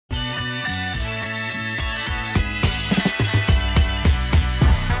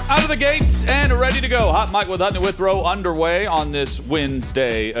Out of the gates and ready to go. Hot Mic with Hutton and Withrow underway on this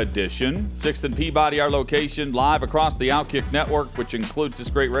Wednesday edition. 6th and Peabody, our location, live across the Outkick Network, which includes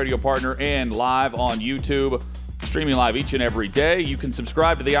this great radio partner, and live on YouTube, streaming live each and every day. You can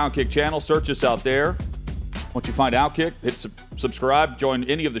subscribe to the Outkick channel. Search us out there. Once you find Outkick, hit subscribe, join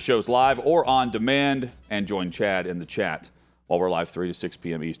any of the shows live or on demand, and join Chad in the chat while we're live 3 to 6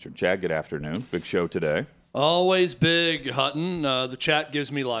 p.m. Eastern. Chad, good afternoon. Big show today. Always big, Hutton. The chat gives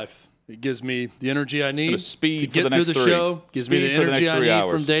me life. It gives me the energy I need to get through the show. Gives me the energy I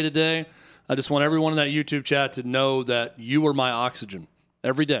need from day to day. I just want everyone in that YouTube chat to know that you are my oxygen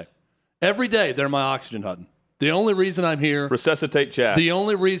every day. Every day, they're my oxygen, Hutton. The only reason I'm here. Resuscitate chat. The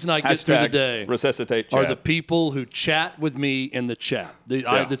only reason I get through the day. Resuscitate chat. Are the people who chat with me in the chat.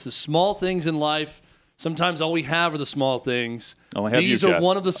 It's the small things in life. Sometimes all we have are the small things. These are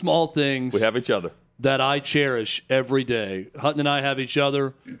one of the small things. We have each other. That I cherish every day. Hutton and I have each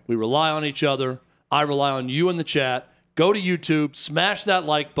other. We rely on each other. I rely on you in the chat. Go to YouTube, smash that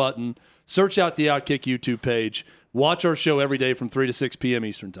like button, search out the Outkick YouTube page, watch our show every day from 3 to 6 p.m.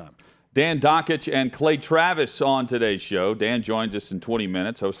 Eastern Time. Dan Dakich and Clay Travis on today's show. Dan joins us in 20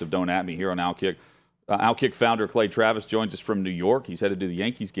 minutes, host of Don't At Me here on Outkick. Outkick founder Clay Travis joins us from New York. He's headed to the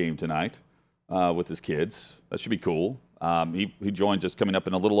Yankees game tonight with his kids. That should be cool. He joins us coming up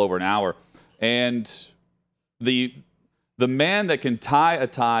in a little over an hour. And the man that can tie a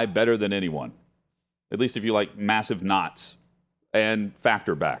tie better than anyone, at least if you like massive knots and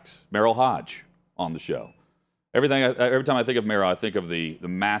factor backs, Merrill Hodge on the show. Every time I think of Merrill, I think of the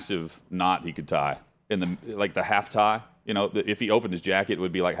massive knot he could tie in the half tie. You know, if he opened his jacket, it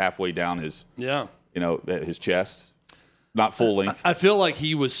would be like halfway down his his chest, not full length. I feel like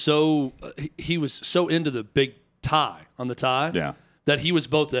he was so into the big tie on the tie that he was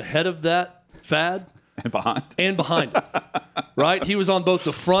both the head of that fad and behind it, right? He was on both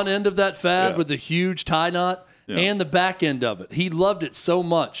the front end of that fad with the huge tie knot and the back end of it. He loved it so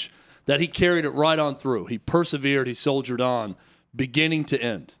much that he carried it right on through. He persevered. He soldiered on, beginning to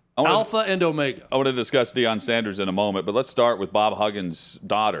end. Alpha and Omega. I want to discuss Deion Sanders in a moment, but let's start with Bob Huggins'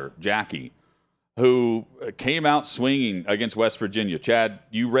 daughter, Jackie, who came out swinging against West Virginia. Chad,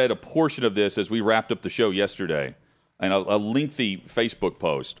 you read a portion of this as we wrapped up the show yesterday, and a lengthy Facebook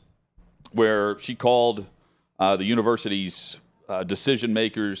post where she called the university's decision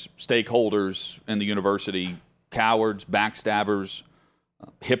makers, stakeholders in the university, cowards, backstabbers,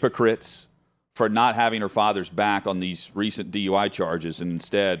 hypocrites for not having her father's back on these recent DUI charges and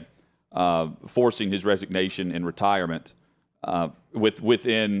instead forcing his resignation and retirement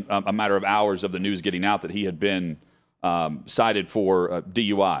within a matter of hours of the news getting out that he had been cited for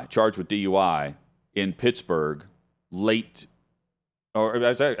DUI, charged with DUI in Pittsburgh I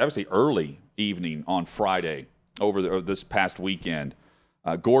would say early evening on Friday over this past weekend.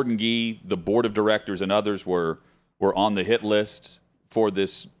 Gordon Gee, the board of directors, and others were on the hit list for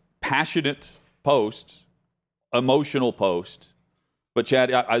this passionate post, emotional post. But Chad,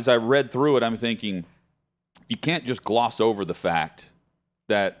 as I read through it, I'm thinking you can't just gloss over the fact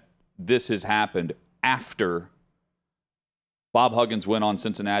that this has happened after Bob Huggins went on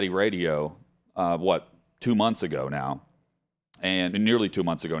Cincinnati radio, 2 months ago now, and nearly 2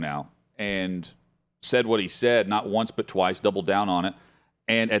 months ago now, and said what he said, not once but twice, doubled down on it.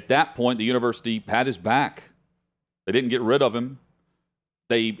 And at that point, the university had his back. They didn't get rid of him.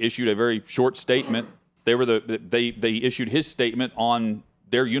 They issued a very short statement. They issued his statement on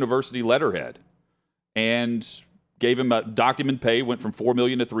their university letterhead and gave him a document pay, went from $4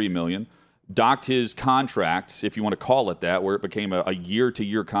 million to $3 million, docked his contract, if you want to call it that, where it became a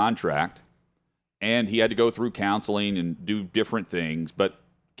year-to-year contract. And he had to go through counseling and do different things, but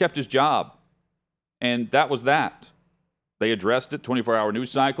kept his job. And that was that. They addressed it, 24-hour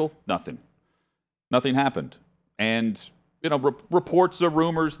news cycle, nothing. Nothing happened. And, reports, the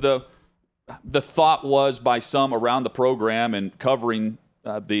rumors, the thought was by some around the program and covering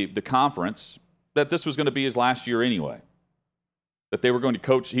the conference that this was going to be his last year anyway. That they were going to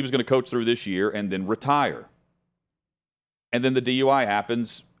coach, he was going to coach through this year and then retire. And then the DUI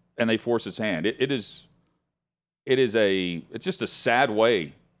happens and they force his hand. It's just a sad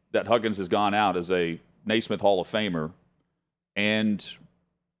way that Huggins has gone out as a Naismith Hall of Famer, and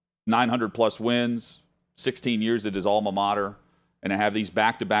 900-plus wins, 16 years at his alma mater, and to have these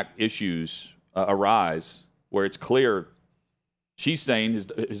back-to-back issues arise where it's clear she's saying,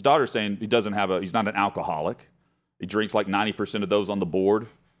 his daughter's saying he's not an alcoholic. He drinks like 90% of those on the board,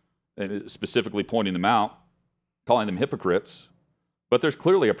 and specifically pointing them out, calling them hypocrites. But there's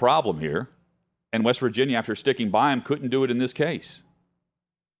clearly a problem here, and West Virginia, after sticking by him, couldn't do it in this case.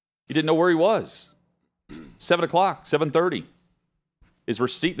 He didn't know where he was. 7 o'clock, 7:30. His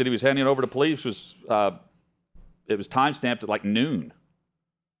receipt that he was handing over to police was it was time-stamped at like noon.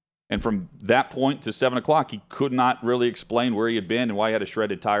 And from that point to 7 o'clock, he could not really explain where he had been and why he had a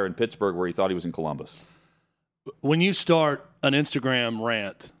shredded tire in Pittsburgh where he thought he was in Columbus. When you start an Instagram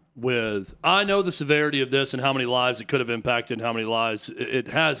rant with, I know the severity of this and how many lives it could have impacted and how many lives it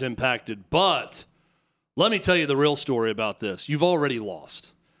has impacted, but let me tell you the real story about this. You've already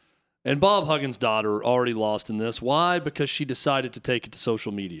lost. And Bob Huggins' daughter already lost in this. Why? Because she decided to take it to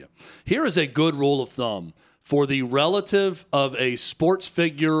social media. Here is a good rule of thumb for the relative of a sports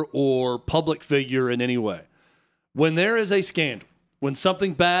figure or public figure in any way. When there is a scandal, when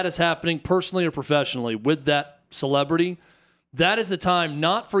something bad is happening personally or professionally with that celebrity, that is the time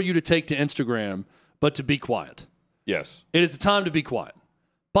not for you to take to Instagram, but to be quiet. Yes. It is the time to be quiet.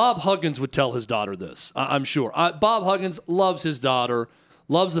 Bob Huggins would tell his daughter this, I'm sure. Bob Huggins loves his daughter,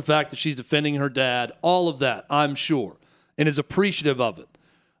 loves the fact that she's defending her dad, all of that, I'm sure, and is appreciative of it.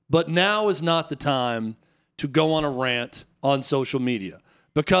 But now is not the time to go on a rant on social media,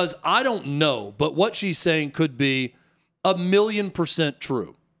 because I don't know, but what she's saying could be 1,000,000%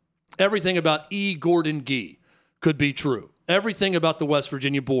 true. Everything about E. Gordon Gee could be true. Everything about the West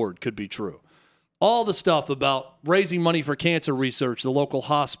Virginia board could be true. All the stuff about raising money for cancer research, the local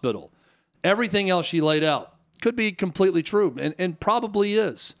hospital, everything else she laid out could be completely true, and probably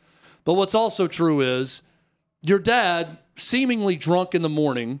is. But what's also true is your dad, seemingly drunk in the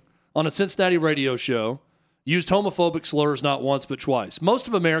morning on a Cincinnati radio show, used homophobic slurs not once but twice. Most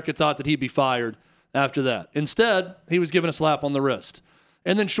of America thought that he'd be fired after that. Instead, he was given a slap on the wrist.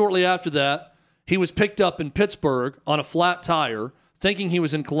 And then shortly after that, he was picked up in Pittsburgh on a flat tire, thinking he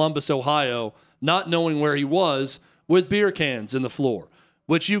was in Columbus, Ohio, not knowing where he was, with beer cans in the floor,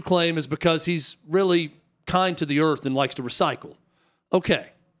 which you claim is because he's really kind to the earth and likes to recycle. Okay,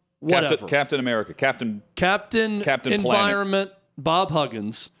 whatever. Captain America, Captain Environment, Planet. Bob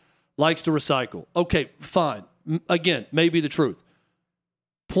Huggins likes to recycle. Okay, fine. Again, maybe the truth.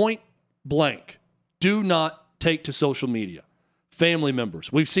 Point blank, do not take to social media. Family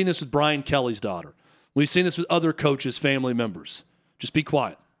members. We've seen this with Brian Kelly's daughter. We've seen this with other coaches' family members. Just be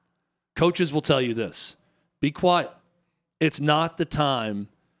quiet. Coaches will tell you this. Be quiet. It's not the time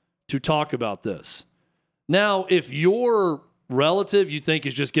to talk about this. Now, if your relative you think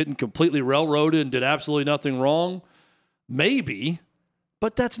is just getting completely railroaded and did absolutely nothing wrong, maybe,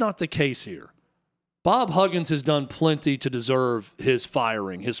 but that's not the case here. Bob Huggins has done plenty to deserve his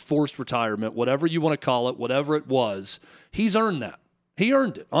firing, his forced retirement, whatever you want to call it, whatever it was. He's earned that. He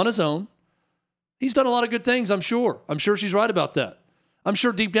earned it on his own. He's done a lot of good things, I'm sure. I'm sure she's right about that. I'm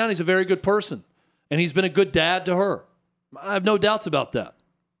sure deep down he's a very good person, and he's been a good dad to her. I have no doubts about that.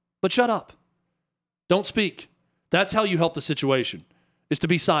 But shut up. Don't speak. That's how you help the situation, is to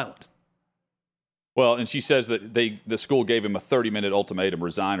be silent. Well, and she says that the school gave him a 30-minute ultimatum,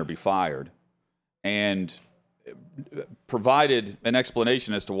 resign or be fired, and provided an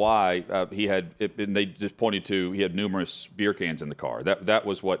explanation as to why he had, and they just pointed to he had numerous beer cans in the car. That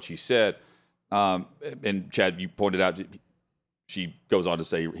was what she said. And Chad, you pointed out, she goes on to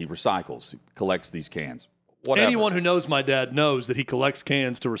say he recycles, he collects these cans. Whatever. Anyone who knows my dad knows that he collects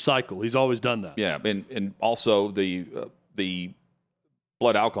cans to recycle. He's always done that. Yeah, and also the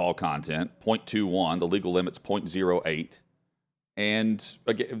blood alcohol content, 0.21, the legal limit's 0.08. And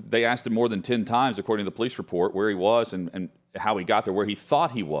again, they asked him more than 10 times, according to the police report, where he was and how he got there, where he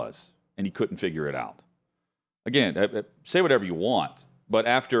thought he was, and he couldn't figure it out. Again, say whatever you want, but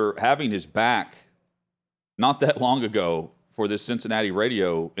after having his back not that long ago for this Cincinnati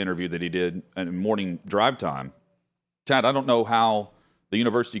radio interview that he did in morning drive time, Chad, I don't know how the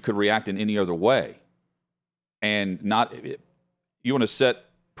university could react in any other way. And not, you want to set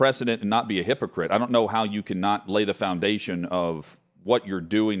precedent and not be a hypocrite. I don't know how you cannot lay the foundation of what you're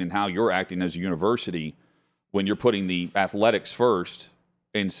doing and how you're acting as a university when you're putting the athletics first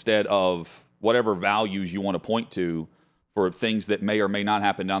instead of whatever values you want to point to for things that may or may not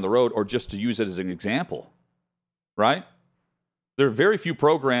happen down the road, or just to use it as an example, right? There are very few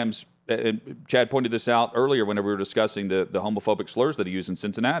programs, and Chad pointed this out earlier whenever we were discussing the homophobic slurs that he used in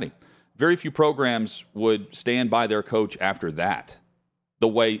Cincinnati. Very few programs would stand by their coach after that, the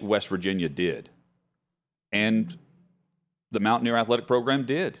way West Virginia did. And the Mountaineer Athletic Program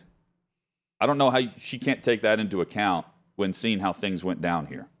did. I don't know how she can't take that into account when seeing how things went down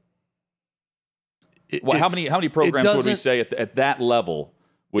here. How many programs would we say at that level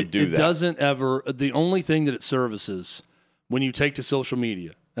would do that? It doesn't ever. The only thing that it services when you take to social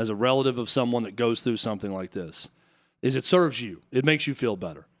media as a relative of someone that goes through something like this is it serves you. It makes you feel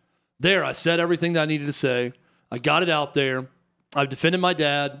better. There, I said everything that I needed to say. I got it out there. I've defended my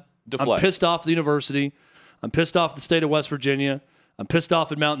dad. Deflect. I'm pissed off the university. I'm pissed off the state of West Virginia. I'm pissed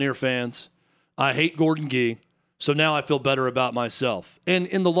off at Mountaineer fans. I hate Gordon Gee. So now I feel better about myself. And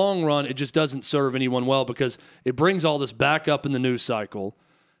in the long run, it just doesn't serve anyone well because it brings all this back up in the news cycle.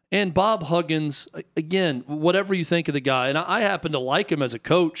 And Bob Huggins, again, whatever you think of the guy, and I happen to like him as a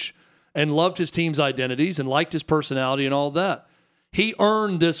coach and loved his team's identities and liked his personality and all that. He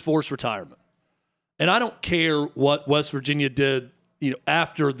earned this forced retirement. And I don't care what West Virginia did,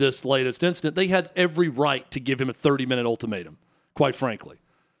 after this latest incident. They had every right to give him a 30-minute ultimatum, quite frankly,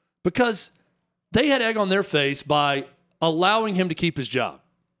 because they had egg on their face by allowing him to keep his job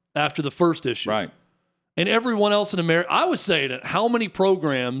after the first issue. Right. And everyone else in America, I was saying it, how many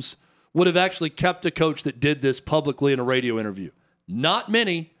programs would have actually kept a coach that did this publicly in a radio interview? Not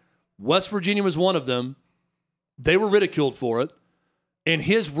many. West Virginia was one of them. They were ridiculed for it. And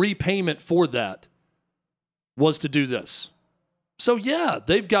his repayment for that was to do this. So, yeah,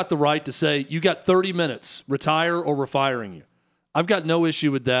 they've got the right to say, you got 30 minutes, retire or we're firing you. I've got no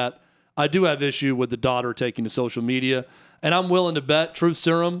issue with that. I do have issue with the daughter taking to social media, and I'm willing to bet truth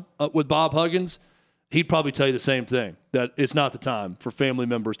serum with Bob Huggins, he'd probably tell you the same thing, that it's not the time for family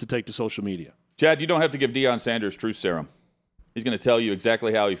members to take to social media. Chad, you don't have to give Deion Sanders truth serum. He's going to tell you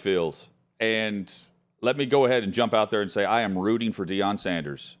exactly how he feels. And let me go ahead and jump out there and say I am rooting for Deion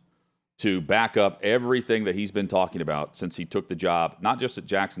Sanders to back up everything that he's been talking about since he took the job, not just at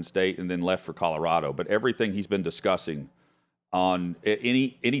Jackson State and then left for Colorado, but everything he's been discussing on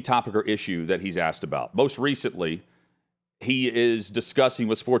any topic or issue that he's asked about. Most recently, he is discussing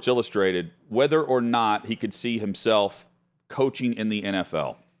with Sports Illustrated whether or not he could see himself coaching in the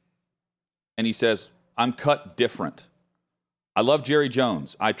NFL. And he says, I'm cut different. I love Jerry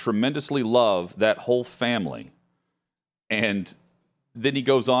Jones. I tremendously love that whole family. And then he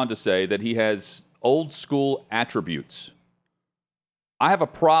goes on to say that he has old school attributes. I have a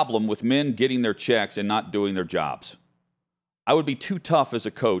problem with men getting their checks and not doing their jobs. I would be too tough as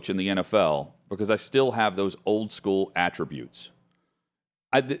a coach in the NFL because I still have those old school attributes.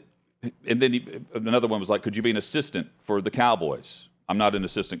 And then another one was like, could you be an assistant for the Cowboys? I'm not an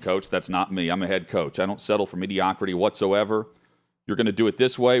assistant coach. That's not me. I'm a head coach. I don't settle for mediocrity whatsoever. You're going to do it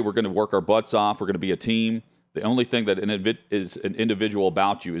this way. We're going to work our butts off. We're going to be a team. The only thing that is an individual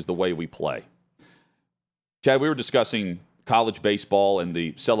about you is the way we play. Chad, we were discussing college baseball and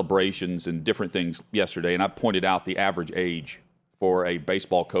the celebrations and different things yesterday, and I pointed out the average age for a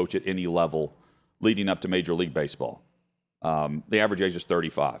baseball coach at any level leading up to Major League Baseball. The average age is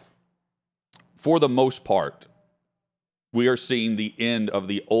 35. For the most part, we are seeing the end of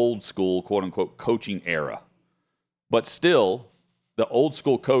the old school, quote-unquote, coaching era. But still, the old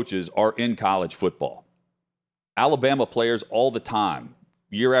school coaches are in college football. Alabama players all the time,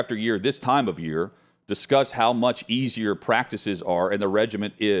 year after year, this time of year, discuss how much easier practices are and the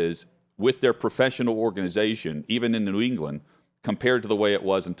regiment is with their professional organization, even in New England, compared to the way it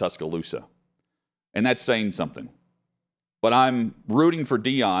was in Tuscaloosa. And that's saying something. But I'm rooting for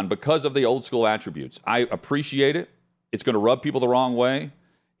Deion because of the old school attributes. I appreciate it. It's going to rub people the wrong way.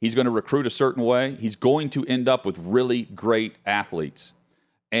 He's going to recruit a certain way. He's going to end up with really great athletes.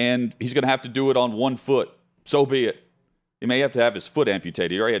 And he's going to have to do it on one foot. So be it. He may have to have his foot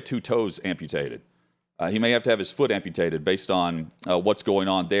amputated. He already had 2 toes amputated. He may have to have his foot amputated based on what's going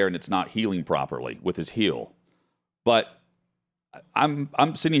on there, and it's not healing properly with his heel. But I'm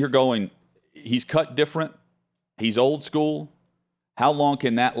sitting here going, he's cut different. He's old school. How long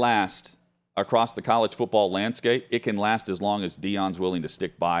can that last across the college football landscape? It can last as long as Deion's willing to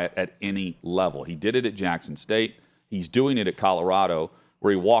stick by it at any level. He did it at Jackson State. He's doing it at Colorado, where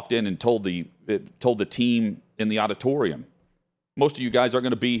he walked in and told the team in the auditorium, most of you guys aren't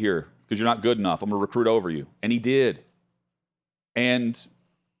going to be here because you're not good enough. I'm going to recruit over you. And he did. And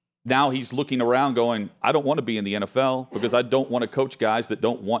now he's looking around going, I don't want to be in the NFL because I don't want to coach guys that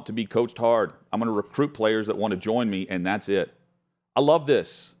don't want to be coached hard. I'm going to recruit players that want to join me, and that's it. I love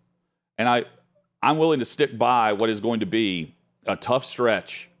this. And I'm willing to stick by what is going to be a tough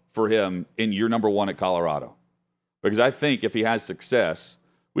stretch for him in year number 1 at Colorado. Because I think if he has success,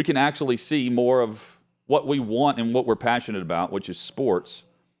 we can actually see more of what we want and what we're passionate about, which is sports,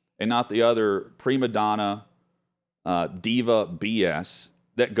 and not the other prima donna, diva BS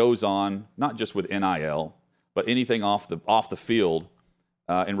that goes on, not just with NIL, but anything off the field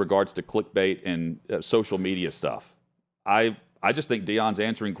in regards to clickbait and social media stuff. I just think Deion's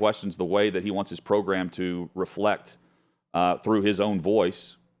answering questions the way that he wants his program to reflect through his own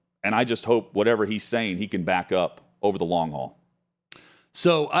voice, and I just hope whatever he's saying he can back up over the long haul.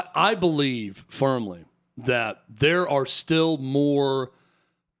 So I believe firmly that there are still more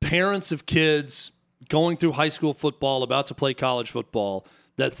parents of kids going through high school football, about to play college football,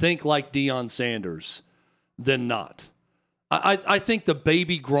 that think like Deion Sanders than not. I think the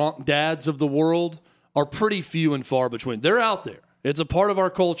baby Gronk dads of the world are pretty few and far between. They're out there. It's a part of our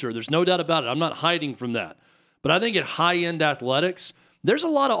culture. There's no doubt about it. I'm not hiding from that. But I think at high-end athletics, there's a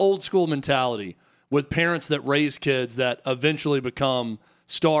lot of old-school mentality with parents that raise kids that eventually become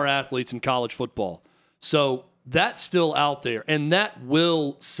star athletes in college football. So that's still out there, and that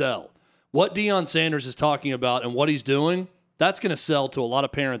will sell. What Deion Sanders is talking about and what he's doing, that's going to sell to a lot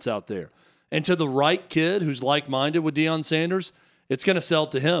of parents out there. And to the right kid who's like-minded with Deion Sanders, it's going to sell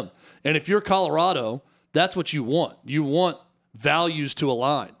to him. And if you're Colorado, that's what you want. You want values to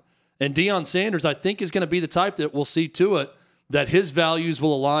align. And Deion Sanders, I think, is going to be the type that will see to it that his values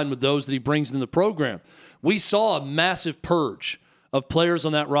will align with those that he brings in the program. We saw a massive purge of players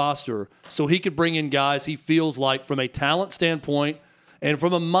on that roster so he could bring in guys he feels like from a talent standpoint and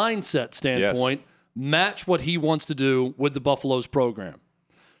from a mindset standpoint, match what he wants to do with the Buffaloes program.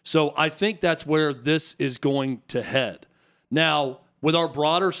 So I think that's where this is going to head. Now, with our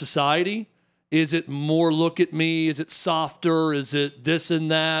broader society, is it more look at me? Is it softer? Is it this and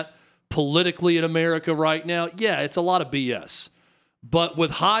that? Politically in America right now, yeah, it's a lot of BS. But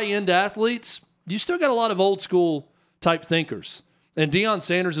with high-end athletes, you still got a lot of old-school type thinkers. And Deion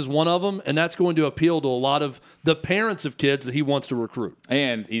Sanders is one of them, and that's going to appeal to a lot of the parents of kids that he wants to recruit.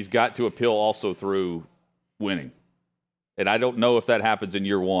 And he's got to appeal also through winning. And I don't know if that happens in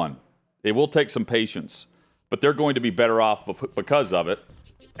year one. It will take some patience, but they're going to be better off because of it.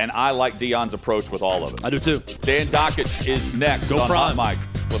 And I like Deion's approach with all of it. I do too. Dan Dakich is next Go on Prime. Hot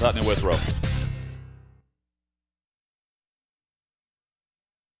Mic with Hutton and Withrow.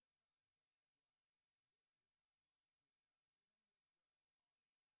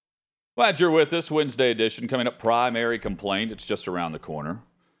 Glad you're with us. Wednesday edition coming up. Primary complaint. It's just around the corner.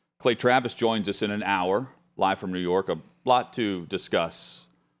 Clay Travis joins us in an hour, live from New York. A lot to discuss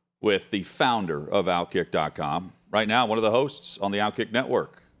with the founder of Outkick.com. Right now, one of the hosts on the Outkick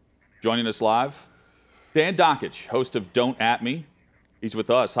Network. Joining us live, Dan Dakich, host of Don't At Me. He's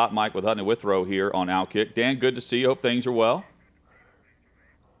with us, Hot Mic with Hutton and Withrow here on Outkick. Dan, good to see you. Hope things are well.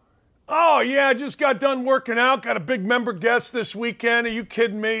 Oh, yeah, I just got done working out. Got a big member guest this weekend. Are you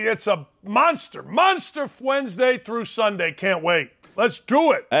kidding me? It's a monster Wednesday through Sunday. Can't wait. Let's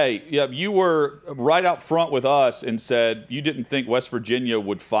do it. Hey, yeah, you were right out front with us and said you didn't think West Virginia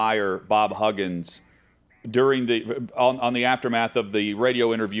would fire Bob Huggins during on the aftermath of the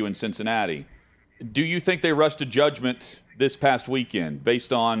radio interview in Cincinnati. Do you think they rushed to judgment this past weekend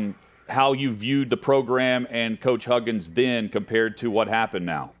based on how you viewed the program and Coach Huggins then compared to what happened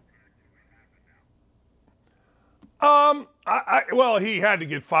now? Well, he had to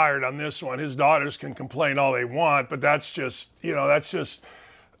get fired on this one. His daughters can complain all they want, but that's just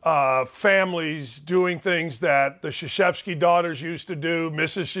families doing things that the Krzyzewski daughters used to do.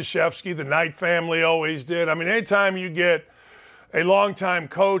 Mrs. Krzyzewski, the Knight family always did. I mean, anytime you get a longtime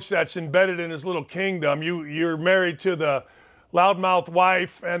coach that's embedded in his little kingdom, you're married to the loudmouth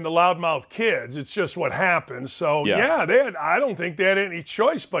wife and the loudmouth kids. It's just what happens. So, I don't think they had any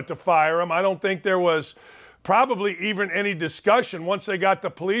choice but to fire him. I don't think there was probably even any discussion once they got the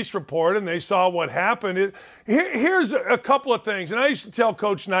police report and they saw what happened. Here's a couple of things, and I used to tell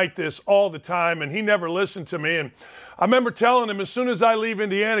Coach Knight this all the time, and he never listened to me. And I remember telling him, as soon as I leave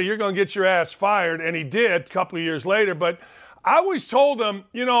Indiana, you're going to get your ass fired, and he did a couple of years later. But I always told him,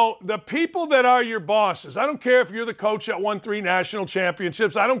 the people that are your bosses, I don't care if you're the coach that won 3 national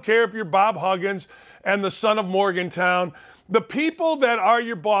championships, I don't care if you're Bob Huggins and the son of Morgantown. The people that are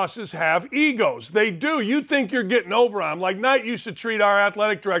your bosses have egos. They do. You think you're getting over on them. Like Knight used to treat our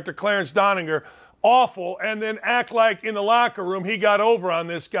athletic director, Clarence Doninger, awful and then act like in the locker room he got over on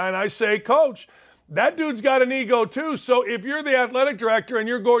this guy. And I say, Coach, that dude's got an ego too. So if you're the athletic director and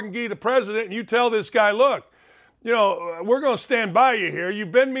you're Gordon Gee, the president, and you tell this guy, look, we're going to stand by you here.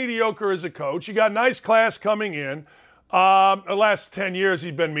 You've been mediocre as a coach. You got a nice class coming in. The last 10 years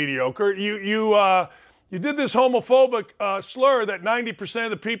he's been mediocre. You did this homophobic slur that 90%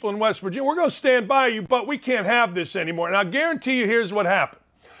 of the people in West Virginia, we're going to stand by you, but we can't have this anymore. And I guarantee you, here's what happened.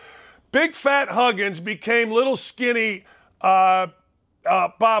 Big fat Huggins became little skinny Bob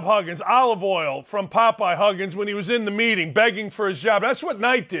Huggins, olive oil from Popeye Huggins when he was in the meeting begging for his job. That's what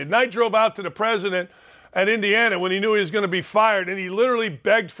Knight did. Knight drove out to the president at Indiana when he knew he was going to be fired, and he literally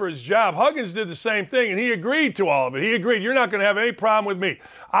begged for his job. Huggins did the same thing, and he agreed to all of it. He agreed, you're not going to have any problem with me.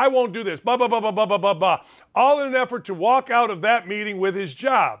 I won't do this, blah, blah, blah, blah, blah, blah, blah, blah. All in an effort to walk out of that meeting with his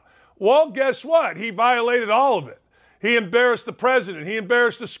job. Well, guess what? He violated all of it. He embarrassed the president. He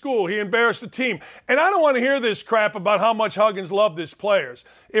embarrassed the school. He embarrassed the team. And I don't want to hear this crap about how much Huggins loved his players.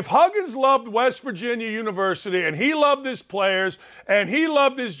 If Huggins loved West Virginia University and he loved his players and he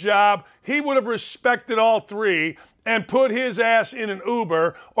loved his job, he would have respected all three and put his ass in an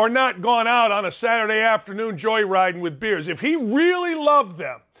Uber or not gone out on a Saturday afternoon joyriding with beers. If he really loved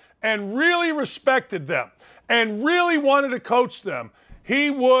them and really respected them and really wanted to coach them,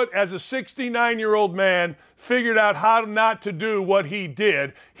 he would, as a 69-year-old man, figured out how not to do what he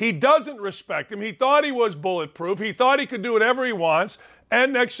did. He doesn't respect him. He thought he was bulletproof. He thought he could do whatever he wants.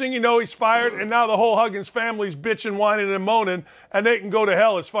 And next thing you know, he's fired, and now the whole Huggins family's bitching, whining, and moaning, and they can go to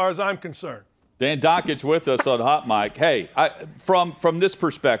hell as far as I'm concerned. Dan Dakich with us on Hot Mic. Hey, from this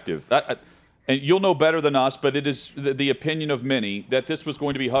perspective, and you'll know better than us, but it is the opinion of many that this was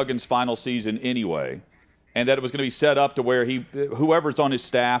going to be Huggins' final season anyway, and that it was going to be set up to where whoever's on his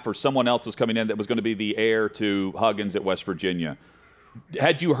staff or someone else was coming in that was going to be the heir to Huggins at West Virginia.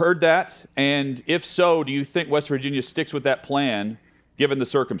 Had you heard that? And if so, do you think West Virginia sticks with that plan given the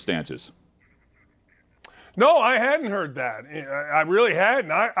circumstances? No, I hadn't heard that. I really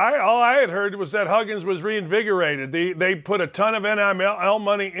hadn't. All I had heard was that Huggins was reinvigorated. They put a ton of NIL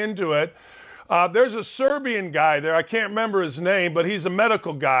money into it. There's a Serbian guy there. I can't remember his name, but he's a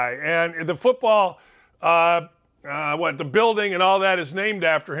medical guy. And the football, the building and all that is named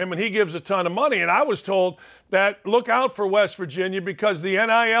after him, and he gives a ton of money. And I was told that look out for West Virginia because the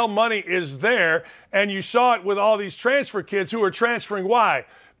NIL money is there, and you saw it with all these transfer kids who are transferring. Why?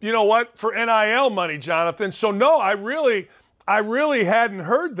 You know what? For NIL money, Jonathan. So no, I really hadn't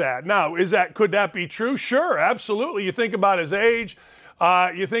heard that. Now, could that be true? Sure, absolutely. You think about his age.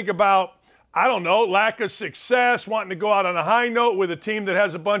 You think about, I don't know, lack of success, wanting to go out on a high note with a team that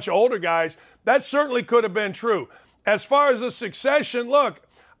has a bunch of older guys. That certainly could have been true. As far as the succession, look,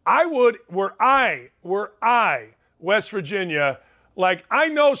 were I West Virginia, like I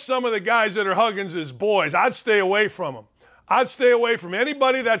know some of the guys that are Huggins' boys, I'd stay away from them. I'd stay away from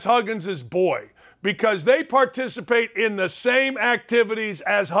anybody that's Huggins' boy because they participate in the same activities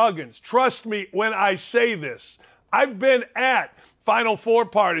as Huggins. Trust me when I say this. I've been at Final Four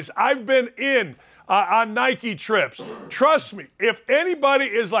parties. I've been on Nike trips. Trust me, if anybody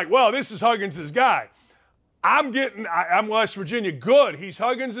is like, well, this is Huggins' guy, I'm West Virginia. Good. He's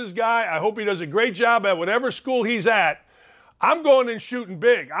Huggins' guy. I hope he does a great job at whatever school he's at. I'm going and shooting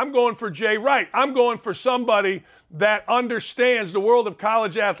big. I'm going for Jay Wright. I'm going for somebody that understands the world of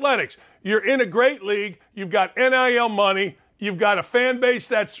college athletics. You're in a great league. You've got NIL money. You've got a fan base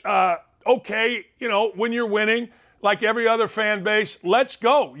that's okay, when you're winning, like every other fan base. Let's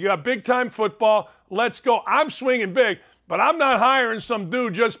go. You have big-time football. Let's go. I'm swinging big, but I'm not hiring some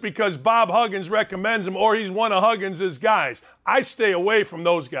dude just because Bob Huggins recommends him or he's one of Huggins' guys. I stay away from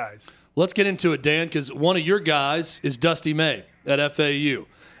those guys. Let's get into it, Dan, because one of your guys is Dusty May at FAU.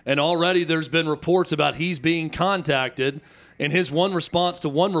 And already there's been reports about he's being contacted. And his one response to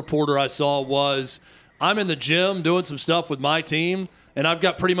one reporter I saw was, I'm in the gym doing some stuff with my team, and I've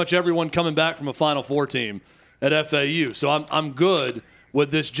got pretty much everyone coming back from a Final Four team at FAU. So I'm good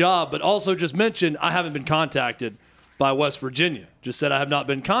with this job. But also just mentioned I haven't been contacted by West Virginia. Just said I have not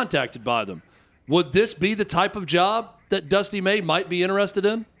been contacted by them. Would this be the type of job that Dusty May might be interested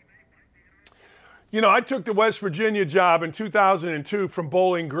in? I took the West Virginia job in 2002 from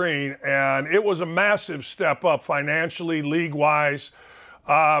Bowling Green, and it was a massive step up financially, league-wise.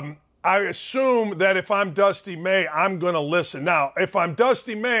 I assume that if I'm Dusty May, I'm going to listen. Now, if I'm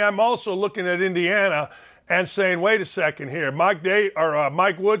Dusty May, I'm also looking at Indiana and saying, wait a second here.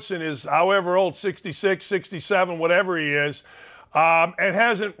 Mike Woodson is however old, 66, 67, whatever he is, and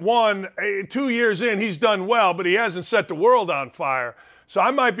hasn't won 2 years in. He's done well, but he hasn't set the world on fire. So I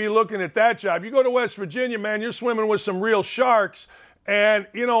might be looking at that job. You go to West Virginia, man, you're swimming with some real sharks. And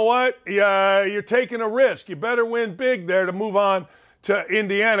you know what? You're taking a risk. You better win big there to move on to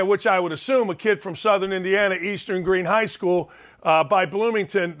Indiana, which I would assume a kid from Southern Indiana, Eastern Green High School by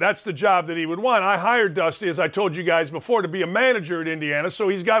Bloomington, that's the job that he would want. I hired Dusty, as I told you guys before, to be a manager at Indiana. So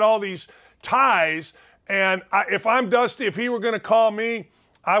he's got all these ties. And if I'm Dusty, if he were going to call me,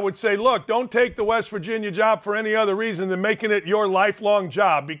 I would say, look, don't take the West Virginia job for any other reason than making it your lifelong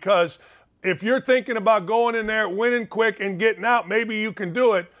job. Because if you're thinking about going in there, winning quick, and getting out, maybe you can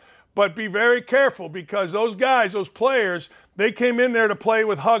do it. But be very careful because those guys, those players, they came in there to play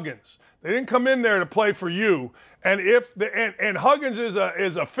with Huggins. They didn't come in there to play for you. And and Huggins is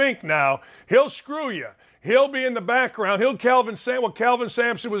a fink now. He'll screw you. He'll be in the background. He'll what Calvin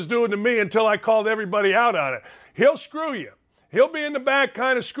Sampson was doing to me until I called everybody out on it. He'll screw you. He'll be in the back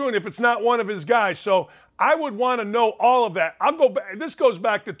kind of screwing if it's not one of his guys. So I would want to know all of that. I'll go back. This goes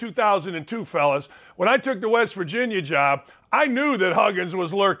back to 2002, fellas. When I took the West Virginia job, I knew that Huggins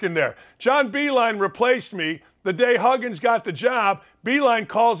was lurking there. John Beilein replaced me. The day Huggins got the job, Beilein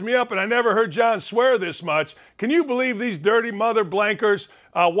calls me up, and I never heard John swear this much. Can you believe these dirty mother blankers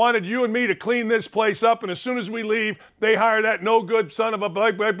wanted you and me to clean this place up, and as soon as we leave, they hire that no-good son of a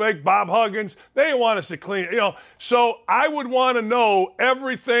Bob Huggins. They didn't want us to clean it, So I would want to know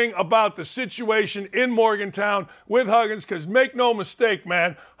everything about the situation in Morgantown with Huggins, because make no mistake,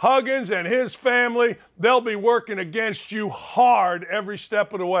 man, Huggins and his family, they'll be working against you hard every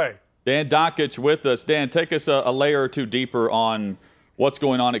step of the way. Dan Dakich with us. Dan, take us a layer or two deeper on what's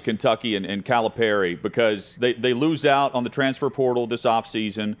going on at Kentucky and Calipari, because they lose out on the transfer portal this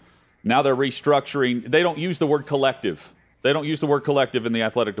offseason. Now they're restructuring. They don't use the word collective. They don't use the word collective in the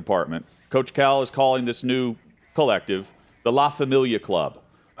athletic department. Coach Cal is calling this new collective the La Familia Club,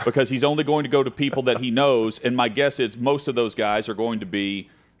 because he's only going to go to people that he knows, and my guess is most of those guys are going to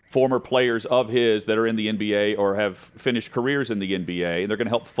be former players of his that are in the NBA or have finished careers in the NBA, and they're going to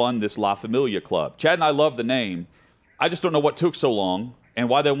help fund this La Familia Club. Chad and I love the name. I just don't know what took so long and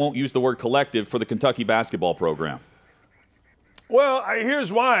why they won't use the word collective for the Kentucky basketball program. Well, here's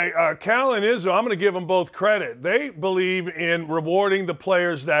why. Cal and Izzo, I'm going to give them both credit. They believe in rewarding the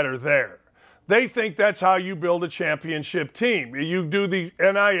players that are there. They think that's how you build a championship team. You do the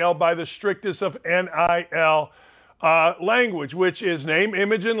NIL by the strictest of NIL language, which is name,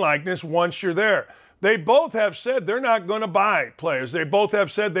 image, and likeness once you're there. They both have said they're not going to buy players. They both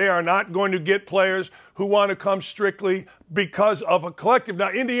have said they are not going to get players who want to come strictly because of a collective.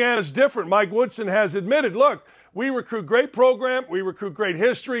 Now, Indiana's different. Mike Woodson has admitted, look, we recruit great program, we recruit great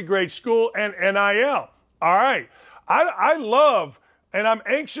history, great school, and NIL. All right. I love, and I'm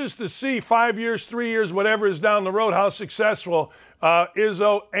anxious to see 5 years, 3 years, whatever is down the road, how successful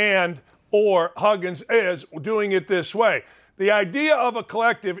Izzo and or Huggins is doing it this way. The idea of a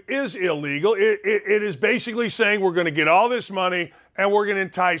collective is illegal. It is basically saying we're going to get all this money and we're going to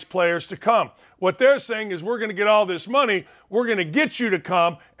entice players to come. What they're saying is we're going to get all this money, we're going to get you to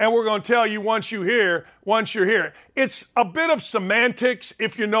come, and we're going to tell you once you're here. It's a bit of semantics,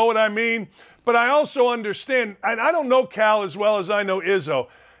 if you know what I mean. But I also understand, and I don't know Cal as well as I know Izzo.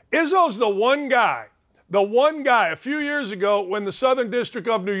 Izzo's the one guy a few years ago when the Southern District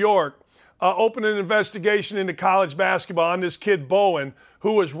of New York opened an investigation into college basketball on this kid Bowen,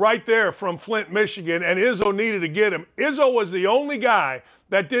 who was right there from Flint, Michigan, and Izzo needed to get him. Izzo was the only guy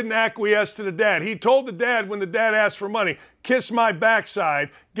that didn't acquiesce to the dad. He told the dad when the dad asked for money, kiss my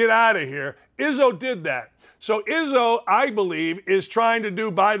backside, get out of here. Izzo did that. So Izzo, I believe, is trying to do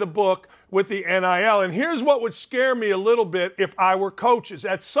by the book with the NIL. And here's what would scare me a little bit if I were coaches.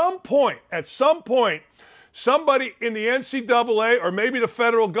 At some point, somebody in the NCAA or maybe the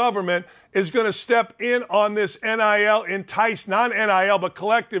federal government is going to step in on this NIL entice, non-NIL, but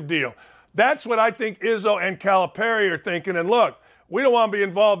collective deal. That's what I think Izzo and Calipari are thinking. And look, we don't want to be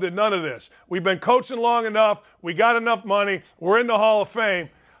involved in none of this. We've been coaching long enough. We got enough money. We're in the Hall of Fame.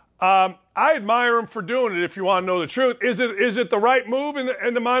 I admire him for doing it, if you want to know the truth. Is it the right move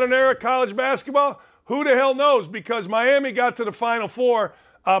in the modern era of college basketball? Who the hell knows? Because Miami got to the Final Four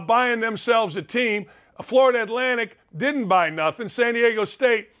buying themselves a team. Florida Atlantic didn't buy nothing. San Diego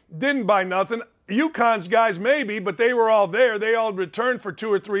State didn't buy nothing. UConn's guys maybe, but they were all there. They all returned for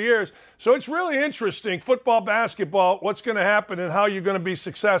 2 or 3 years. So it's really interesting, football, basketball, what's going to happen and how you're going to be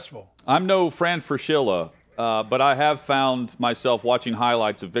successful. I'm no Fran Fraschilla, but I have found myself watching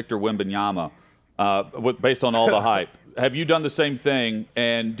highlights of Victor Wembanyama based on all the hype. Have you done the same thing?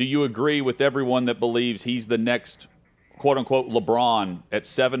 And do you agree with everyone that believes he's the next, quote-unquote, LeBron at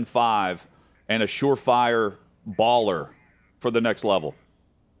 7'5", and a surefire baller for the next level?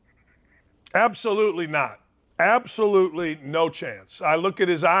 Absolutely not. Absolutely no chance. I look at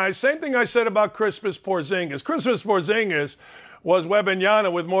his eyes. Same thing I said about Kristaps Porzingis. Kristaps Porzingis was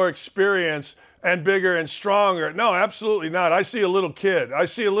Wembanyama with more experience and bigger and stronger. No, absolutely not. I see a little kid. I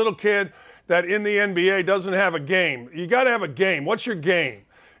see a little kid that in the NBA doesn't have a game. You got to have a game. What's your game?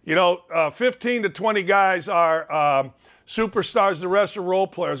 15 to 20 guys are superstars, the rest are role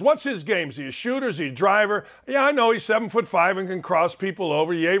players. What's his game? Is he a shooter? Is he a driver? Yeah, I know he's 7'5" and can cross people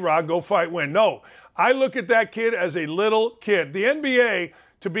over. Yay, Rod, go fight, win. No, I look at that kid as a little kid. The NBA,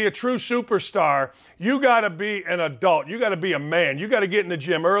 to be a true superstar, you got to be an adult. You got to be a man. You got to get in the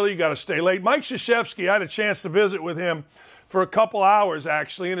gym early. You got to stay late. Mike Krzyzewski, I had a chance to visit with him for a couple hours,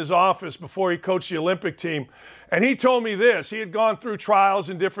 actually, in his office before he coached the Olympic team. And he told me this. He had gone through trials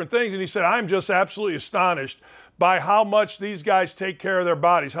and different things, and he said, I'm just absolutely astonished by how much these guys take care of their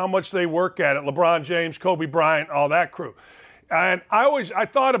bodies, how much they work at it. LeBron James, Kobe Bryant, all that crew. And I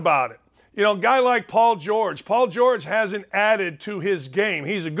thought about it. You know, a guy like Paul George hasn't added to his game.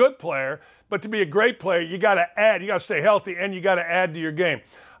 He's a good player, but to be a great player, you got to add. You got to stay healthy, and you got to add to your game.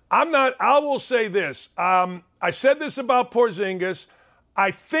 I will say this. I said this about Porzingis.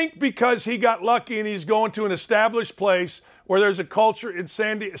 I think because he got lucky and he's going to an established place where there's a culture in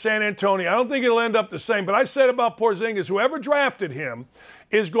San Antonio, I don't think it'll end up the same. But I said about Porzingis, whoever drafted him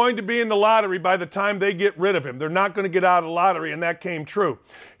is going to be in the lottery by the time they get rid of him. They're not going to get out of the lottery, and that came true.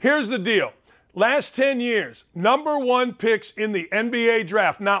 Here's the deal. Last 10 years, number one picks in the NBA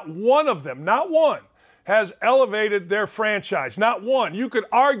draft, not one of them, not one, has elevated their franchise. Not one. You could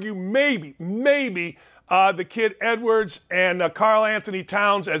argue maybe the kid Edwards and Karl Anthony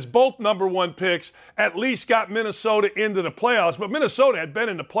Towns as both number one picks at least got Minnesota into the playoffs. But Minnesota had been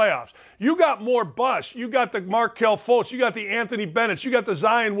in the playoffs. You got more busts. You got the Markelle Fultz. You got the Anthony Bennetts. You got the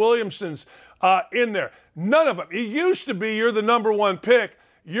Zion Williamsons in there. None of them. It used to be you're the number one pick.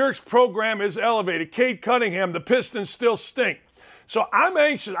 Your program is elevated. Cade Cunningham, the Pistons still stink. So I'm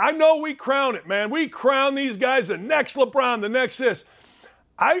anxious. I know we crown it, man. We crown these guys the next LeBron, the next this.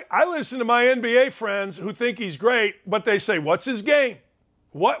 I listen to my NBA friends who think he's great, but they say, what's his game?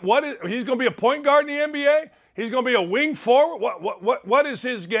 What is, he's going to be a point guard in the NBA? He's going to be a wing forward? What is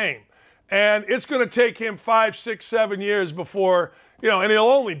his game? And it's going to take him 5, 6, 7 years before, and he'll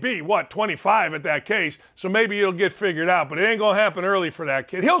only be, 25 at that case. So maybe it'll get figured out, but it ain't going to happen early for that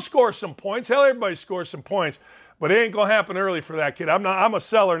kid. He'll score some points. Hell, everybody scores some points, but it ain't going to happen early for that kid. I'm a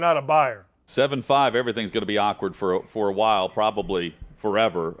seller, not a buyer. 7-5, everything's going to be awkward for a while, probably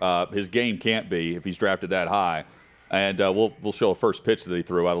forever. His game can't be if he's drafted that high. And we'll show a first pitch that he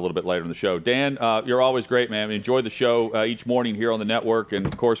threw out a little bit later in the show. Dan, you're always great, man. Enjoy the show each morning here on the network, and,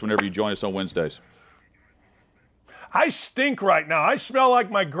 of course, whenever you join us on Wednesdays. I stink right now. I smell like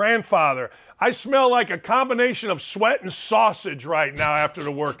my grandfather. I smell like a combination of sweat and sausage right now after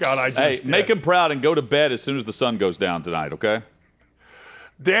the workout I just did. Make him proud and go to bed as soon as the sun goes down tonight, okay?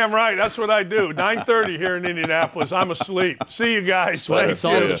 Damn right. That's what I do. 9:30 here in Indianapolis. I'm asleep. See you guys. Sweat and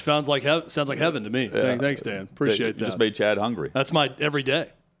sausage sounds like heaven to me. Yeah. Thanks, Dan. Appreciate that. You just made Chad hungry. That's my every day.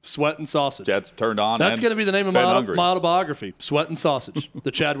 Sweat and sausage. Chad's turned on. That's going to be the name of my autobiography, Sweat and Sausage,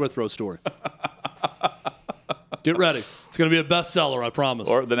 the Chad Withrow story. Get ready. It's going to be a bestseller, I promise.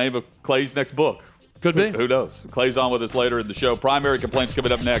 Or the name of Clay's next book. Could be. Who knows? Clay's on with us later in the show. Primary Complaints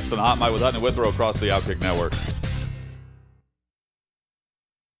coming up next on Hot Mic with Hutton and Withrow across the Outkick Network.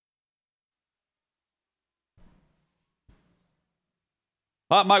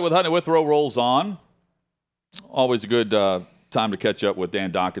 Hot Mic with Hutton and Withrow rolls on. Always a good time to catch up with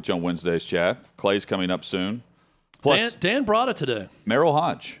Dan Dakich on Wednesdays, Chad. Clay's coming up soon. Plus, Dan brought it today. Merrill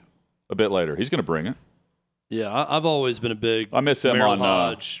Hodge a bit later. He's going to bring it. Yeah, I've always been a big I miss him Merrill on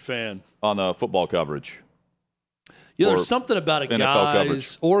Hodge fan. On the football coverage. Yeah, there's something about a NFL guy's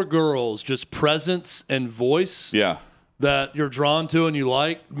coverage. or girl's just presence and voice that you're drawn to and you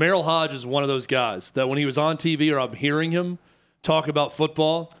like. Merrill Hodge is one of those guys that when he was on TV or I'm hearing him talk about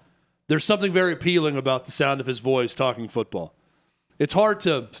football, there's something very appealing about the sound of his voice talking football. It's hard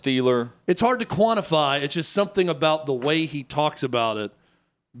to Steeler. It's hard to quantify. It's just something about the way he talks about it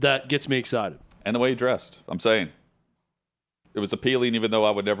that gets me excited. And the way he dressed, I'm saying. It was appealing even though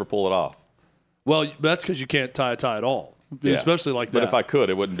I would never pull it off. Well, that's because you can't tie a tie at all, especially like that. But if I could,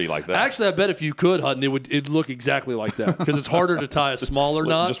 it wouldn't be like that. Actually, I bet if you could, Hutton, it'd look exactly like that because it's harder to tie a smaller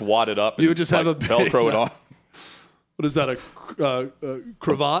knot. Just wad it up and you would just have a Velcro it on. What is that, a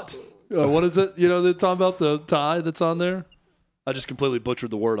cravat? What is it? They're talking about the tie that's on there? I just completely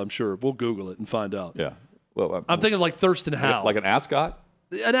butchered the word, I'm sure. We'll Google it and find out. Yeah. Well, I'm thinking like Thurston Howell. Like an ascot?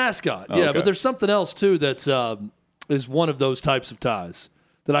 An ascot, yeah. Okay. But there's something else, too, that's is one of those types of ties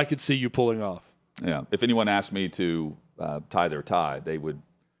that I could see you pulling off. Yeah. If anyone asked me to tie their tie, they would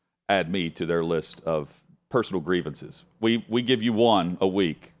add me to their list of personal grievances. We give you one a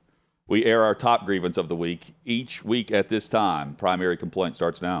week. We air our top grievance of the week each week at this time. Primary Complaint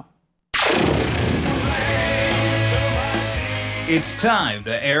starts now. It's time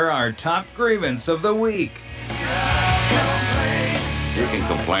to air our top grievance of the week. You can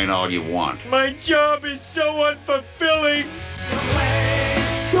complain all you want. My job is so unfulfilling.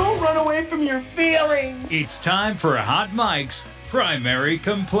 Don't run away from your feelings. It's time for Hot Mic's Primary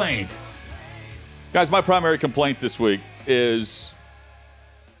Complaint. Guys, my primary complaint this week is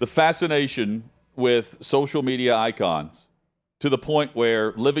the fascination with social media icons to the point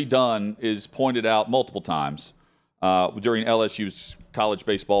where Livy Dunn is pointed out multiple times during LSU's College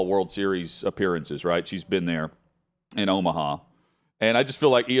Baseball World Series appearances, right? She's been there in Omaha. And I just feel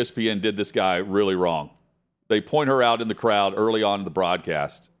like ESPN did this guy really wrong. They point her out in the crowd early on in the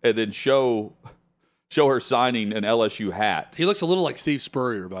broadcast and then show show her signing an LSU hat. He looks a little like Steve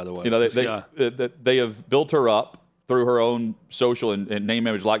Spurrier, by the way. They have built her up through her own social and name,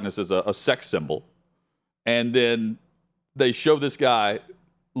 image, likeness as a sex symbol. And then they show this guy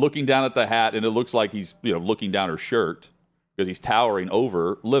looking down at the hat, and it looks like he's looking down her shirt because he's towering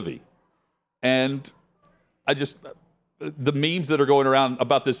over Livy. And the memes that are going around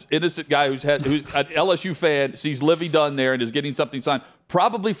about this innocent guy who's an LSU fan, sees Livy Dunn there and is getting something signed,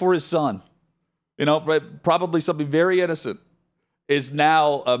 probably for his son, probably something very innocent, is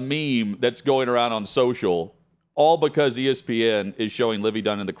now a meme that's going around on social, all because ESPN is showing Livy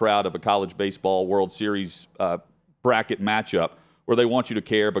Dunn in the crowd of a college baseball World Series bracket matchup where they want you to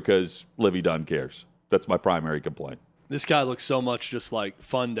care because Livy Dunn cares. That's my primary complaint. This guy looks so much just like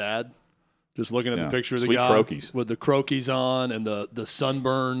Fun Dad. Just looking at the picture of the Sweet guy croakies. With the croakies on and the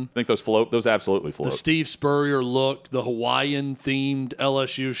sunburn. I think those float. Those absolutely float. The Steve Spurrier look, the Hawaiian-themed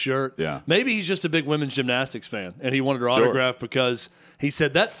LSU shirt. Yeah. Maybe he's just a big women's gymnastics fan, and he wanted her autograph because he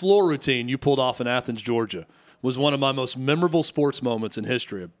said that floor routine you pulled off in Athens, Georgia, was one of my most memorable sports moments in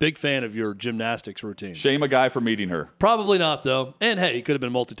history. A big fan of your gymnastics routine. Shame a guy for meeting her. Probably not, though. And, hey, he could have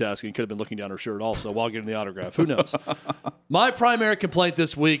been multitasking. He could have been looking down her shirt also while getting the autograph. Who knows? My primary complaint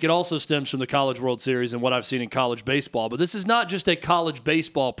this week, it also stems from the College World Series and what I've seen in college baseball. But this is not just a college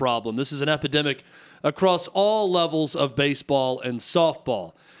baseball problem. This is an epidemic across all levels of baseball and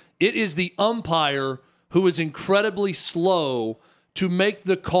softball. It is the umpire who is incredibly slow to make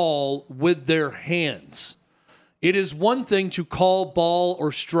the call with their hands. It is one thing to call ball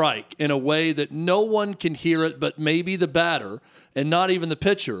or strike in a way that no one can hear it but maybe the batter and not even the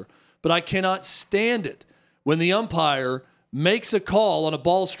pitcher. But I cannot stand it when the umpire makes a call on a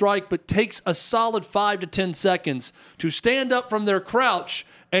ball strike but takes a solid 5 to 10 seconds to stand up from their crouch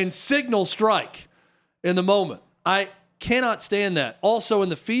and signal strike in the moment. I cannot stand that. Also in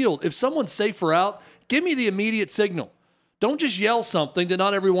the field, if someone's safe or out, give me the immediate signal. Don't just yell something that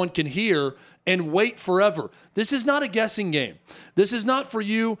not everyone can hear and wait forever. This is not a guessing game. This is not for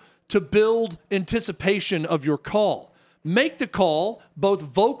you to build anticipation of your call. Make the call both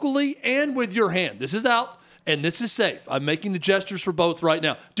vocally and with your hand. This is out and this is safe. I'm making the gestures for both right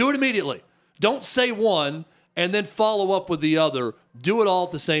now. Do it immediately. Don't say one and then follow up with the other. Do it all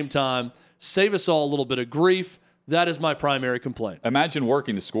at the same time. Save us all a little bit of grief. That is my primary complaint. Imagine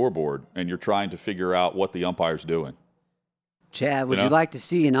working the scoreboard and you're trying to figure out what the umpire's doing. Chad, would you like to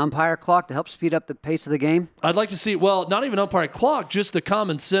see an umpire clock to help speed up the pace of the game? I'd like to see, well, not even umpire clock, just the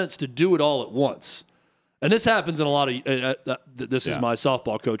common sense to do it all at once. And this happens in a lot of this is my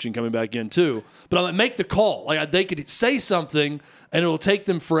softball coaching coming back in too. But I'm like, make the call. Like they could say something, and it'll take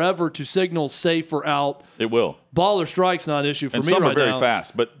them forever to signal safe or out. It will. Ball or strike's not an issue for and me right now. Some are very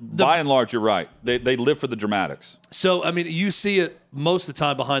fast, but by and large, you're right. They live for the dramatics. So I mean, you see it most of the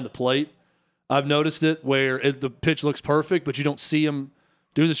time behind the plate. I've noticed it where the pitch looks perfect, but you don't see him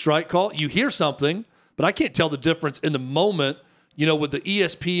do the strike call. You hear something, but I can't tell the difference in the moment, with the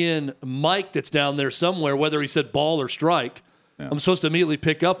ESPN mic that's down there somewhere, whether he said ball or strike. Yeah. I'm supposed to immediately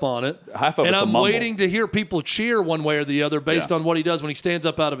pick up on it. Half of and it's I'm a mumble. waiting to hear people cheer one way or the other based on what he does when he stands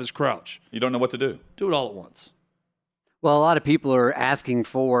up out of his crouch. You don't know what to do. Do it all at once. Well, a lot of people are asking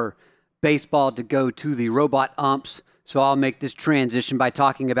for baseball to go to the robot umps. So I'll make this transition by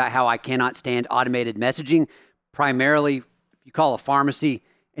talking about how I cannot stand automated messaging. Primarily, if you call a pharmacy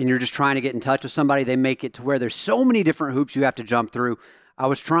and you're just trying to get in touch with somebody, they make it to where there's so many different hoops you have to jump through. I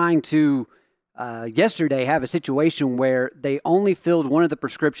was trying to, yesterday, have a situation where they only filled one of the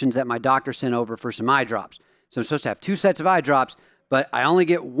prescriptions that my doctor sent over for some eye drops. So I'm supposed to have 2 sets of eye drops, but I only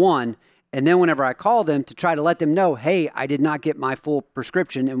get one. And then whenever I call them to try to let them know, hey, I did not get my full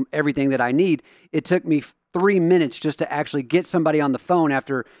prescription and everything that I need, it took me 3 minutes just to actually get somebody on the phone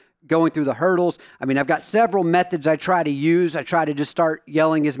after going through the hurdles. I mean, I've got several methods I try to use. I try to just start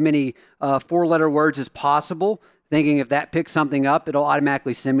yelling as many 4-letter words as possible, thinking if that picks something up, it'll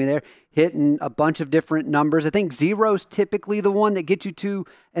automatically send me there. Hitting a bunch of different numbers. I think 0 is typically the one that gets you to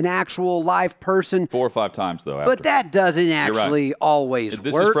an actual live person. 4 or 5 times, though. But that doesn't actually always work.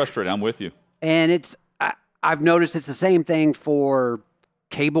 This is frustrating. I'm with you. And I've noticed it's the same thing for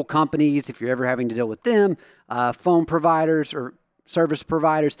cable companies, if you're ever having to deal with them, phone providers or service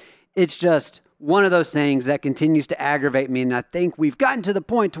providers. It's just one of those things that continues to aggravate me. And I think we've gotten to the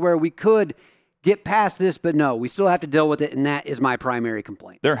point to where we could get past this, but no, we still have to deal with it. And that is my primary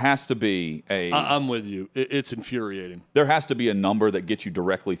complaint. There has to be I'm with you. It's infuriating. There has to be a number that gets you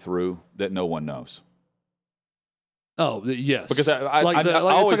directly through that no one knows. Oh, yes. Because I always,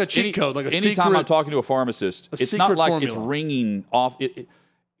 it's like a cheat code, like a anytime secret, I'm talking to a pharmacist, it's not like formula. It's ringing off.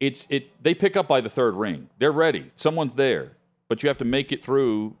 They pick up by the 3rd ring. They're ready. Someone's there. but you have to make it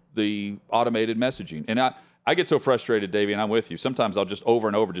through the automated messaging. And I get so frustrated, Davey, and I'm with you. Sometimes I'll just over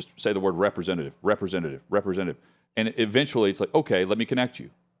and over just say the word representative. And eventually it's like, okay, let me connect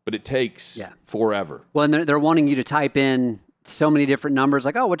you. But it takes forever. Well, and they're wanting you to type in so many different numbers,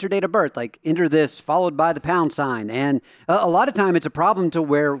 like, oh, what's your date of birth? Like, enter this followed by the pound sign. And a lot of time it's a problem to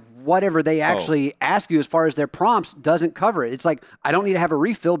where whatever they actually ask you as far as their prompts doesn't cover it. It's like, I don't need to have a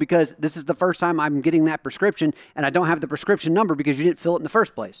refill because this is the first time I'm getting that prescription, and I don't have the prescription number because you didn't fill it in the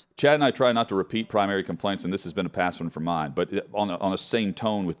first place. Chad and I try not to repeat primary complaints, and this has been a past one for mine, but on the same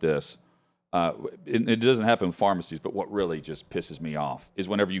tone with this, it doesn't happen in pharmacies, but what really just pisses me off is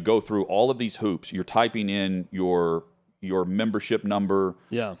whenever you go through all of these hoops, you're typing in your membership number,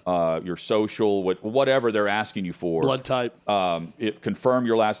 your social, whatever they're asking you for. Blood type. Confirm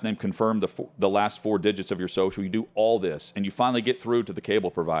your last name, confirm the last 4 digits of your social. You do all this, and you finally get through to the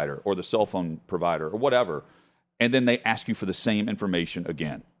cable provider or the cell phone provider or whatever, and then they ask you for the same information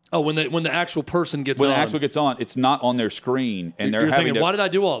again. Oh, when the actual person gets on. When the actual gets on, it's not on their screen, and you're thinking, why did I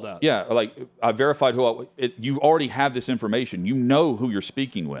do all that? Yeah, like I verified you already have this information. You know who you're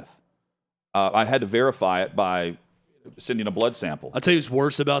speaking with. I had to verify it by sending a blood sample. I'll tell you what's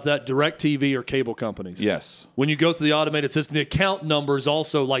worse about that, DirecTV or cable companies. Yes. When you go through the automated system, the account number is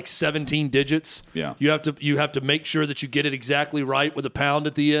also like 17 digits. Yeah. You have to make sure that you get it exactly right with a pound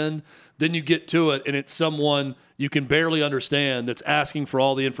at the end. Then you get to it, and it's someone you can barely understand that's asking for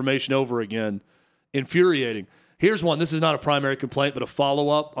all the information over again. Infuriating. Here's one. This is not a primary complaint, but a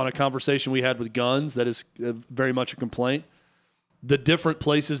follow-up on a conversation we had with Guns that is very much a complaint. The different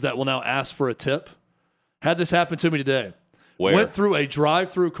places that will now ask for a tip. Had this happen to me today. Where? Went through a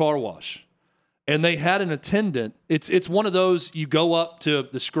drive-through car wash, and they had an attendant. It's one of those, you go up to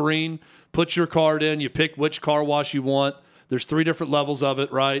the screen, put your card in, you pick which car wash you want. There's 3 different levels of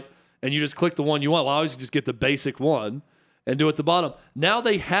it, right? And you just click the one you want. Well, I always just get the basic one and do it at the bottom. Now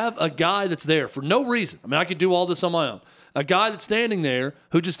they have a guy that's there for no reason. I mean, I could do all this on my own. A guy that's standing there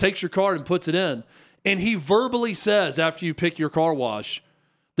who just takes your card and puts it in, and he verbally says after you pick your car wash,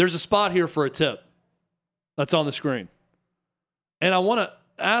 there's a spot here for a tip. That's on the screen. And I want to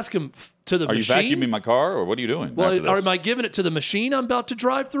ask him to the machine. Are you vacuuming my car, or what are you doing? Well, am I giving it to the machine I'm about to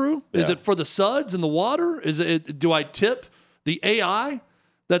drive through? Yeah. Is it for the suds and the water? Do I tip the AI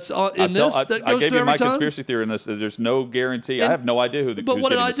that's in this that goes through every time? I gave you my conspiracy theory in this. There's no guarantee. I have no idea who's But what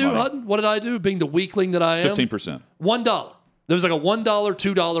did I do, Hutton? What did I do, being the weakling that I am? 15%. $1. There was like a $1,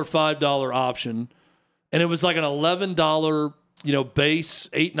 $2, $5 option, and it was like an $11, base,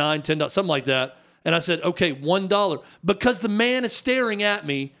 $8, $9, $10, something like that. And I said, okay, $1, because the man is staring at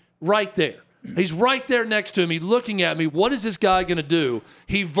me right there. He's right there next to me, looking at me. What is this guy going to do?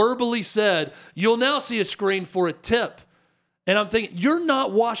 He verbally said, you'll now see a screen for a tip. And I'm thinking, you're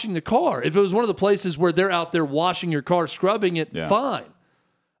not washing the car. If it was one of the places where they're out there washing your car, scrubbing it, fine.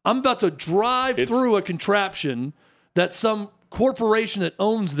 I'm about to drive through a contraption that some corporation that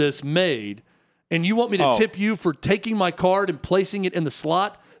owns this made, and you want me to tip you for taking my card and placing it in the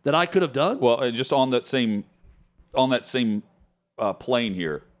slot that I could have done? Well, just on that same plane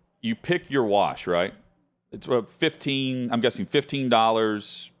here, you pick your wash, right? It's $15, I'm guessing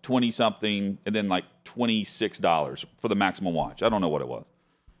 $15, 20 something, and then like $26 for the maximum watch. I don't know what it was.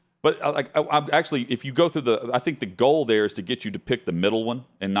 But I'm actually, if you go through I think the goal there is to get you to pick the middle one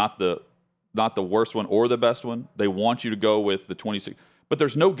and not the worst one or the best one. They want you to go with the 26. But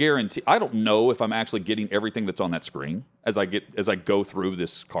there's no guarantee. I don't know if I'm actually getting everything that's on that screen as I go through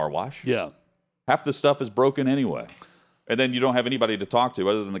this car wash. Yeah. Half the stuff is broken anyway. And then you don't have anybody to talk to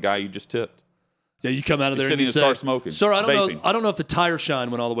other than the guy you just tipped. Yeah, you come out of there and you say, car smoking, sir, I don't know if the tire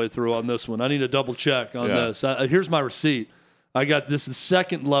shine went all the way through on this one. I need to double check on this. Here's my receipt. I got this, the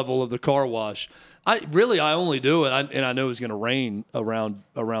second level of the car wash. I only do it, and I know it's going to rain around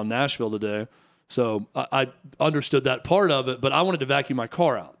Nashville today. So I understood that part of it, but I wanted to vacuum my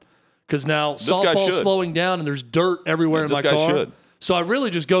car out because now softball's slowing down and there's dirt everywhere in my car. Should. So I really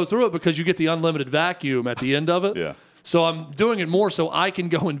just go through it because you get the unlimited vacuum at the end of it. Yeah. So I'm doing it more so I can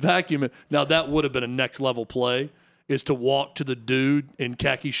go and vacuum it. Now that would have been a next level play, is to walk to the dude in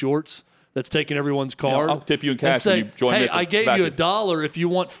khaki shorts that's taking everyone's card. I'll tip you in cash and say, and you join me. Hey, I gave you $1. If you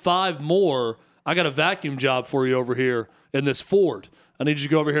want 5 more, I got a vacuum job for you over here in this Ford. I need you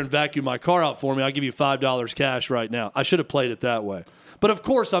to go over here and vacuum my car out for me. I'll give you $5 cash right now. I should have played it that way. But, of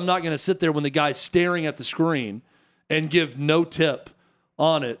course, I'm not going to sit there when the guy's staring at the screen and give no tip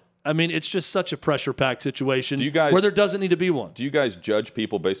on it. I mean, it's just such a pressure-packed situation where there doesn't need to be one. Do you guys judge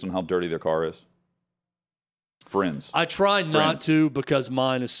people based on how dirty their car is? Friends. I try not to because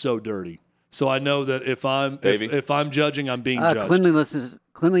mine is so dirty. So I know that if I'm judging, I'm being judged.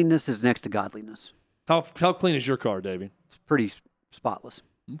 Cleanliness is next to godliness. How clean is your car, Davey? It's pretty spotless.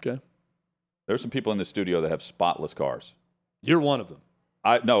 Okay. There's some people in the studio that have spotless cars. You're one of them.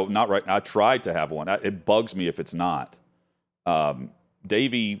 No, not right. I tried to have one. It bugs me if it's not.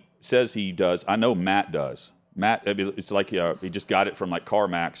 Davey says he does. I know Matt does. Matt, it's like he just got it from like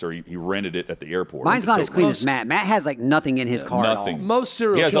CarMax or he rented it at the airport. Mine's not as clean as Matt. Matt has like nothing in his car nothing. at all. Most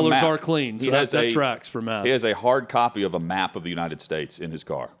serial killers are clean, so that tracks for Matt. He has a hard copy of a map of the United States in his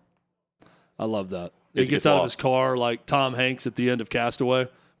car. I love that. He gets out of his car like Tom Hanks at the end of Castaway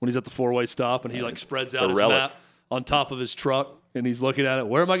when he's at the four-way stop and he like spreads out his map on top of his truck and he's looking at it.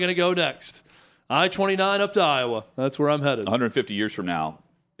 Where am I going to go next? I-29 up to Iowa. That's where I'm headed. 150 years from now,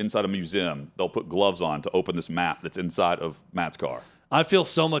 inside a museum, they'll put gloves on to open this map that's inside of Matt's car. I feel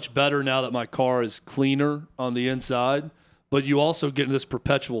so much better now that my car is cleaner on the inside, but you also get in this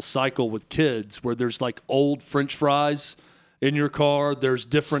perpetual cycle with kids where there's like old French fries in your car. There's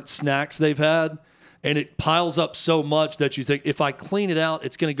different snacks they've had, and it piles up so much that you think, if I clean it out,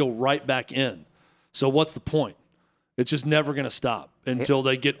 it's going to go right back in. So what's the point? It's just never going to stop until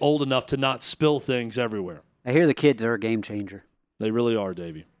they get old enough to not spill things everywhere. I hear the kids are a game changer. They really are,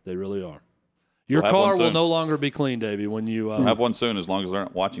 Davey. They really are. Your car will no longer be clean, Davey, when you have one soon, as long as they're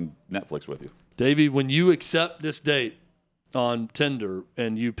not watching Netflix with you. Davey, when you accept this date on Tinder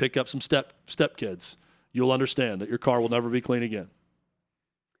and you pick up some step kids, you'll understand that your car will never be clean again.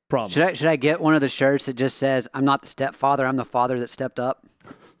 Promise. Should I get one of the shirts that just says, "I'm not the stepfather, I'm the father that stepped up"?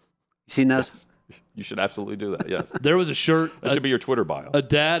 You seen those? Yes. You should absolutely do that, yes. There was a shirt. That should be your Twitter bio. A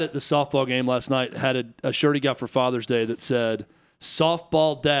dad at the softball game last night had a shirt he got for Father's Day that said,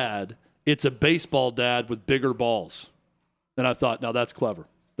 "Softball dad, it's a baseball dad with bigger balls." And I thought, now that's clever.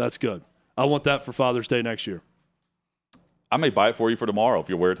 That's good. I want that for Father's Day next year. I may buy it for you for tomorrow if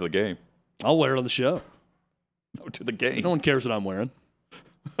you wear it to the game. I'll wear it on the show. No, to the game. No one cares what I'm wearing.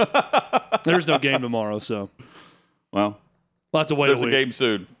 There's no game tomorrow, so. Well, we'll have to wait there's a game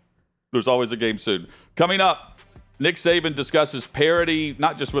soon. There's always a game soon. Coming up, Nick Saban discusses parity,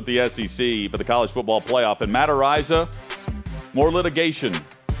 not just with the SEC, but the college football playoff. And Matt Araiza, more litigation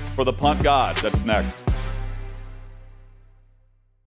for the punt god. That's next.